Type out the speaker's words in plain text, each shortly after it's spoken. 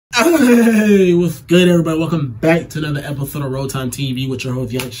Hey, what's good, everybody? Welcome back to another episode of RollTime TV with your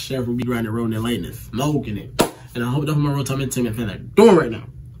host, Young Chef. We'll be grinding, rolling it, lighting it, smoking it. And I hope that's what my RollTime Entertainment fans are doing right now.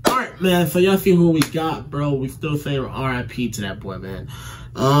 Alright, man, so y'all see who we got, bro. We still saying RIP to that boy, man.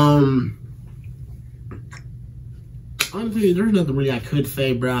 Honestly, there's nothing really I could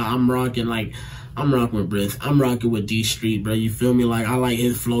say, bro. I'm rocking with Bris. I'm rocking with D Street, bro. You feel me? Like, I like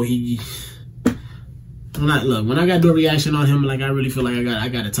his flow. When I gotta do a reaction on him, like, I really feel like I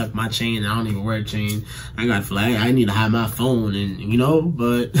gotta tuck my chain. I don't even wear a chain. I gotta feel like I need to hide my phone, and you know,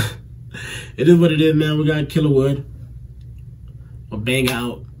 but it is what it is, man. We got KillaWood, or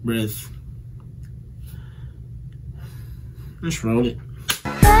BANGOUT, Bris. Let's roll it.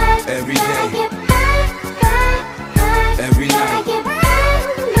 Every day, every night,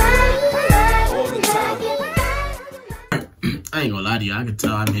 all the time. I ain't gonna lie to you. I can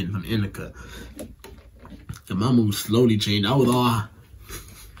tell I'm hitting some indica. My mood slowly changed. I was all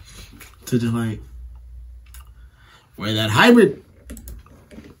to just like wear that hybrid.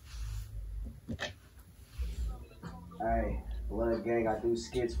 Hey, blood gang, I do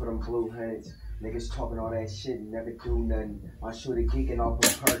skits for them blue heads. Niggas talking all that shit and never do nothing. I shoot a geeking off a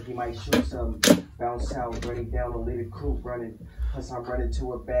perk, he might shoot something. Bounce out, running down a little coupe running. Plus I'm running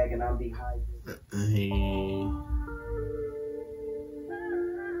to a bag and I'm behind. Hey.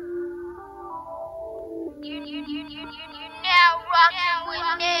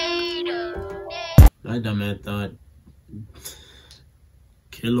 That dumb man thought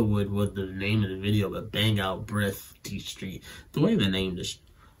KillaWood was the name of the video, but BANGOUT, Bris, D Street. The way they named this,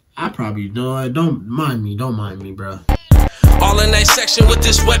 I probably know. Don't mind me, bro. All in that section with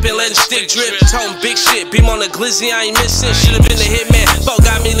this weapon, letting stick drip. Tone big shit, beam on the glizzy, I ain't missing. Should've been the hitman. Bo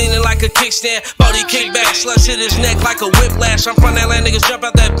got me leaning like a kickstand. Bodie kickback, slush hit his neck like a whiplash. I'm from that land, niggas jump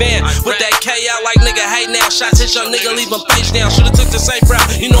out that band. With that K out like nigga, hey now. Shots hit your nigga, leave him face down. Should've took the same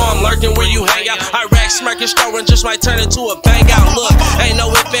route. You know I'm lurking where you hang out. Iraq smirking, storing just might turn into a bang out. Look, ain't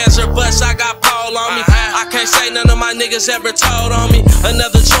no ifs, ands, or buts, I got Paul on me. I can't say none of my niggas ever told on me.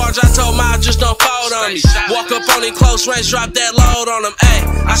 Another charge, I told my just don't fold on me. Walk up on him close range, drop that load on him, ayy.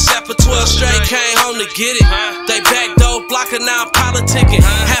 I sat for 12 straight, came home to get it. They back dope, blocking, now I'm politicking.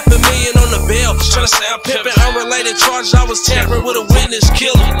 $500,000 on the bill, tryna say I'm pimping. Unrelated charges, I was tampering with a witness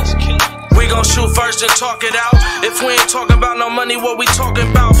killer. We gon' shoot first and talk it out. If we ain't talking about no money, what we talking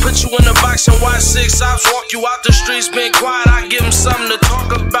about? Put you in the box and watch 6 ops, walk you out the streets, been quiet, I give them something to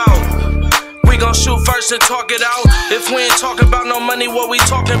talk about. We gon' shoot first and talk it out. If we ain't talking about no money, what we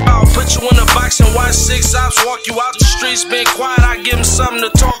talking about? Put you in the box and watch 6 ops, walk you out the streets, been quiet, I give them something to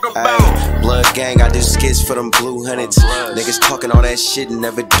talk about. Ay, blood gang, I do skits for them blue hundreds. Niggas talking all that shit and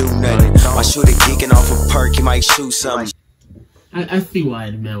never do nothing. My shooter geeking off a perk, he might shoot something. I see why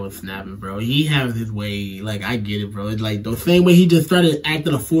the man was snapping, bro. He has his way, like, I get it, bro. It's like the same way he just started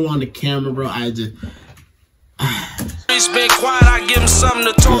acting a fool on the camera, bro. I just been quiet, I give him something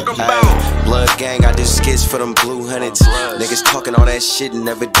to talk about. Ay, blood gang, I do skits for them blue hundreds. Niggas talking all that shit and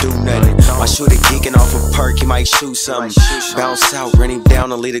never do nothing. My shooter geeking off a perk, he might shoot something. Bounce out, running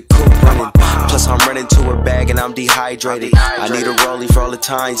down a little coupe running. Plus I'm running to her bag and I'm dehydrated. I need a rollie for all the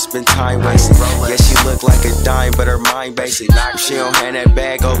time, spend time wasting. Yeah, she look like a dime, but her mind basic. If she don't hand that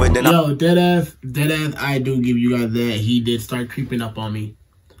bag over, then yo, deadass, I do give you guys that. He did start creeping up on me.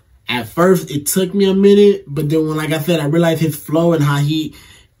 At first, it took me a minute, but then when, like I said, I realized his flow and how he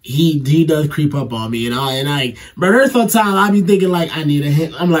does creep up on me, bro, there's sometimes I be thinking like I need a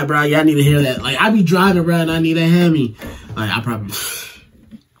hand. I'm like, bro, yeah, I need to hear that. Like, I be driving, bro, and I need a hammy. Like, I probably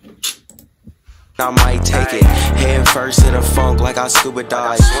I might take it head first in a funk like I scuba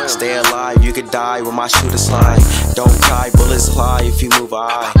dive. Stay alive, you could die when my shooter slide. Don't die, bullets fly if you move a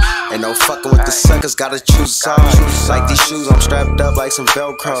eye. Ain't no fucking with the suckers, gotta choose a side. Like these shoes, I'm strapped up like some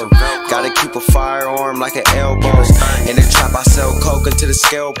Velcro. Gotta keep a firearm like an elbow. In the trap, I sell coke until the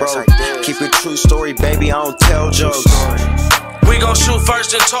scale broke. Keep it true story, baby, I don't tell jokes. We gon' shoot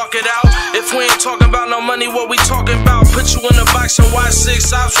first and talk it out. If we ain't talking about no money, what we talking about? Put you in the box and watch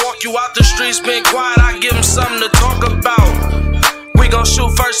 6 ops, walk you out the streets, been quiet, I give them something to talk about. We gon'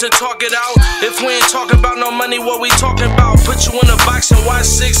 shoot first and talk it out. If we ain't talking about no money, what we talking about? Put you in the box and watch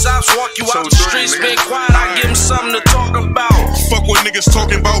 6 ops, walk you out the streets, been quiet, I give them something to talk about. Fuck what niggas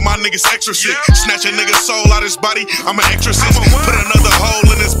talking about, my niggas extra shit. Snatch a nigga's soul out his body, I'm an exorcist. Put another hole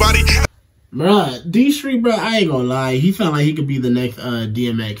in his body. Bruh, D Street, bro, I ain't gonna lie. He sound like he could be the next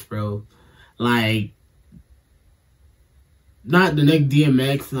DMX, bro. Like, not the next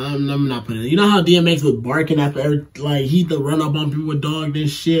DMX. I'm not putting it. You know how DMX was barking after every, like, he to run up on people with dogs and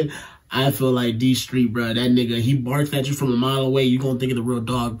shit? I feel like D Street, bro, that nigga, he barks at you from a mile away. You gonna think of the real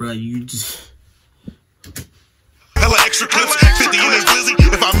dog, bro. You just... Hella extra clips, 50 in his glizzy.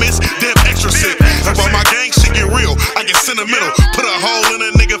 If I miss,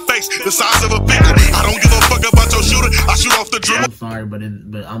 face, the size of a pickle. I don't give a fuck about your shooter. I shoot off the dribble. I'm sorry, but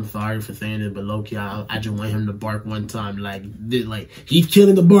I'm sorry for saying it, but low-key, I just want him to bark one time. Like he's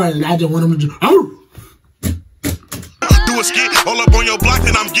killing the bar, and I just want him to do a skit, all up on your block,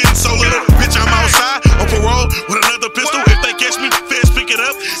 and I'm getting so little. Bitch, I'm outside on parole with another pistol. If they catch me, feds pick it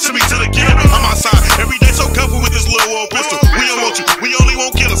up, send me to the killer. I'm outside every day, so comfortable with this little old pistol. We don't want you, we only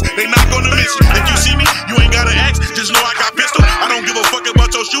want killers. They not gonna miss you. If you see me, you ain't gotta ask, just know I got pistol. I don't give a fuck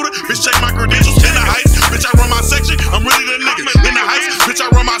about your shooter. Bitch, check my credentials in the heights. Bitch, I run my section, I'm really the nigga. In the heights, bitch, I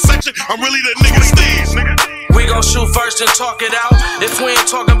run my section, I'm really the nigga. Steez, nigga. We gon' shoot first and talk it out. If we ain't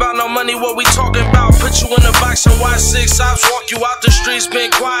talking about no money, what we talking about? Put you in the box and watch 6 ops walk you out the streets. Been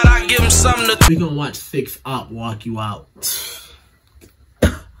quiet, I give him something to we gonna watch 6 op walk you out.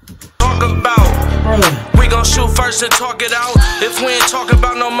 talk about. We gon' shoot first and talk it out. If we ain't talking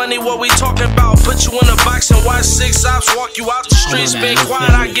about no money, what we talking about? Put you in the box and watch 6 ops walk you out the streets. Been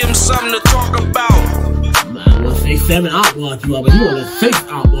quiet, I give him something to talk about. Man, we'll say 7 op walk you out, but you wanna 6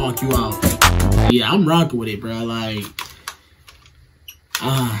 op walk you out. Yeah, I'm rocking with it, bro. Like,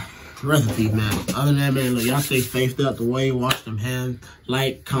 recipe, man. Other than that, man, look, y'all stay spaced up the way, wash them hands,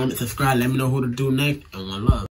 like, comment, subscribe, let me know who to do next, and one love.